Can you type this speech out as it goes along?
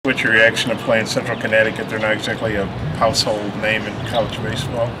what's your reaction to playing Central Connecticut? They're not exactly a household name in college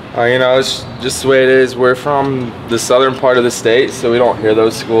baseball. You know, it's just the way it is. We're from the southern part of the state, so we don't hear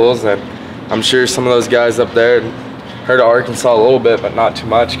those schools. And I'm sure some of those guys up there heard of Arkansas a little bit, but not too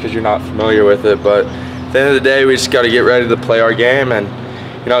much because you're not familiar with it. But at the end of the day, we just got to get ready to play our game and,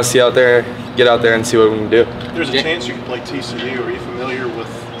 you know, get out there and see what we can do. There's a chance you can play TCU. Are you familiar with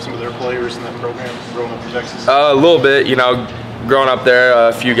some of their players in that program growing up in Texas? A little bit, you know, growing up there,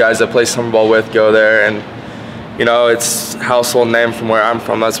 a few guys I play summer ball with go there, and you know, it's a household name from where I'm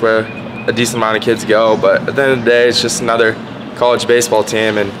from. That's where a decent amount of kids go. But at the end of the day, it's just another college baseball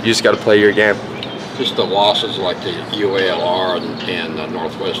team, and you just got to play your game. Just the losses like the UALR and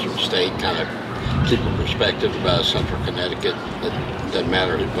Northwestern State kind of keep a perspective about Central Connecticut. It doesn't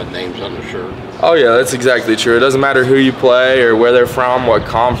matter what name's on the shirt. Oh yeah, that's exactly true. It doesn't matter who you play or where they're from, what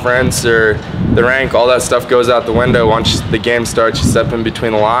conference or the rank. All that stuff goes out the window once the game starts. You step in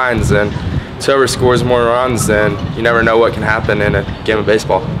between the lines, and whoever scores more runs, then you never know what can happen in a game of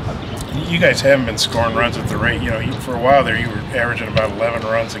baseball. You guys haven't been scoring runs at the rate, you know, for a while there you were averaging about 11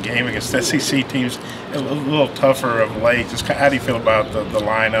 runs a game against SEC teams. A little tougher of late. Just how do you feel about the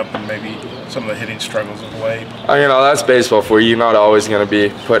lineup and maybe some of the hitting struggles of late? You know, that's baseball for you. You're not always going to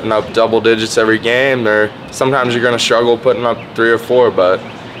be putting up double digits every game, or sometimes you're going to struggle putting up 3 or 4, but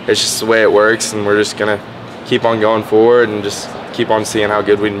it's just the way it works, and we're just going to keep on going forward and just keep on seeing how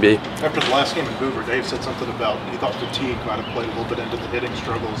good we can be. After the last game in Hoover, Dave said something about he thought fatigue might have played a little bit into the hitting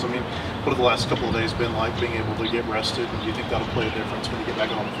struggles. I mean, what have the last couple of days been like, being able to get rested, and do you think that'll play a difference when you get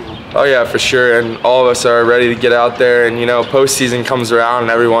back on the field? Oh yeah, for sure, and all of us are ready to get out there, and you know, postseason comes around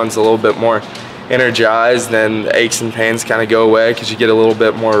and everyone's a little bit more energized, and the aches and pains kind of go away because you get a little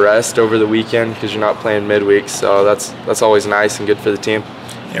bit more rest over the weekend because you're not playing midweek, so that's always nice and good for the team.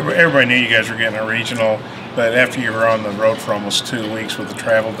 Everybody knew you guys were getting a regional, but after you were on the road for almost 2 weeks with the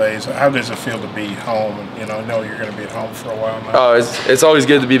travel days, how does it feel to be home? And, you know you're going to be at home for a while now. Oh, it's always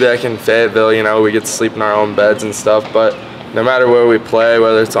good to be back in Fayetteville. You know, we get to sleep in our own beds and stuff, but no matter where we play,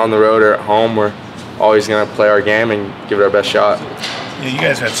 whether it's on the road or at home, we're always going to play our game and give it our best shot. Yeah, you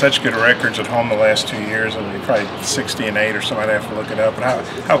guys had such good records at home the last 2 years. I mean, probably 60-8 or something. I'd have to look it up. But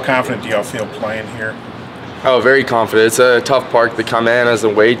how confident do y'all feel playing here? Oh, very confident. It's a tough park to come in as a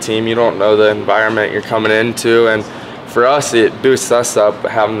away team. You don't know the environment you're coming into, and for us, it boosts us up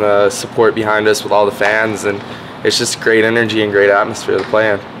having the support behind us with all the fans, and it's just great energy and great atmosphere to play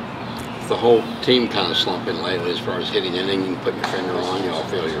in. The whole team kind of slumping lately as far as hitting anything, putting your finger on. Y'all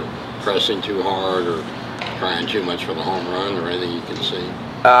feel you're pressing too hard or trying too much for the home run or anything you can see?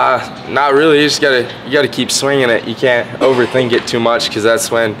 Not really. You gotta keep swinging it. You can't overthink it too much because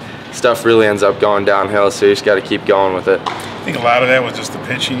that's when stuff really ends up going downhill, so you just got to keep going with it. I think a lot of that was just the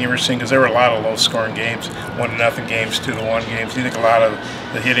pitching you were seeing, because there were a lot of low-scoring games, 1-0 games, 2-1 games. Do you think a lot of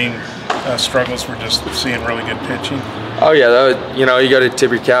the hitting struggles were just seeing really good pitching? Oh yeah, you know, you got to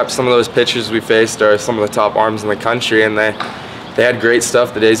tip your cap. Some of those pitchers we faced are some of the top arms in the country, and they had great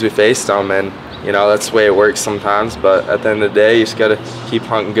stuff the days we faced them, and you know, that's the way it works sometimes, but at the end of the day, you just got to keep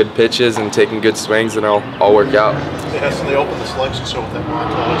hunting good pitches and taking good swings, and it'll all work out. Heston, they opened the selection show with that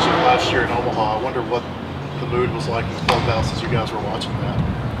montage last year in Omaha. I wonder what the mood was like in the clubhouse as you guys were watching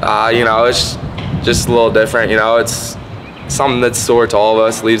that. You know, it's just a little different. You know, it's something that's sore to all of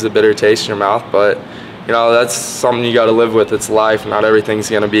us, leaves a bitter taste in your mouth, but you know, that's something you got to live with. It's life. Not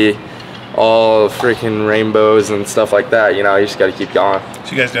everything's going to be all freaking rainbows and stuff like that. You know, you just got to keep going.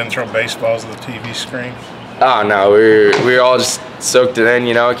 So you guys didn't throw baseballs at the TV screen? Oh no, we all just soaked it in,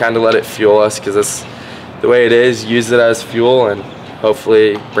 you know, kind of let it fuel us because it's the way it is. Use it as fuel, and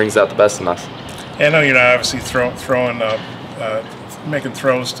hopefully it brings out the best in us. Yeah, I know you're not obviously making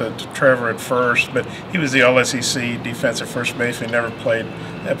throws to Trevor at first, but he was the All-SEC defensive first baseman. He never played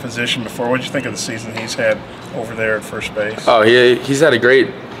that position before. What did you think of the season he's had over there at first base? Oh, he's had a great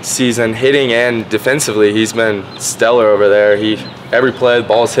season hitting and defensively. He's been stellar over there. Every play the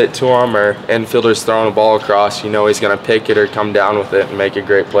ball's hit to him or infielder's throwing a ball across, you know he's going to pick it or come down with it and make a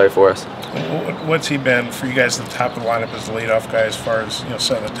great play for us. What's he been for you guys at the top of the lineup as the leadoff guy as far as, you know,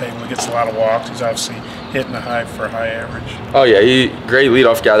 setting the table? He gets a lot of walks. He's obviously hitting a high average. Oh yeah, great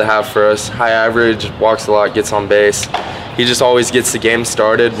leadoff guy to have for us. High average, walks a lot, gets on base. He just always gets the game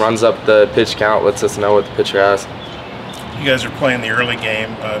started, runs up the pitch count, lets us know what the pitcher has. You guys are playing the early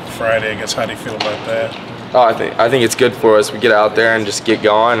game Friday. I guess, how do you feel about that? Oh, I think it's good for us. We get out there and just get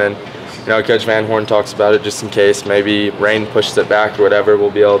going, and you know, Coach Van Horn talks about it just in case maybe rain pushes it back or whatever. We'll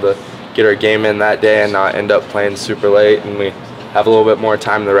be able to get our game in that day and not end up playing super late, and we have a little bit more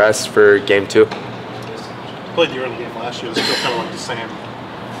time to rest for game 2. Played the early game last year. It's still kind of like the same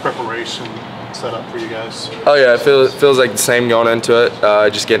preparation set up for you guys? Oh yeah, it feels like the same going into it.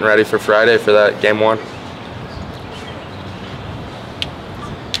 Just getting ready for Friday for that game 1.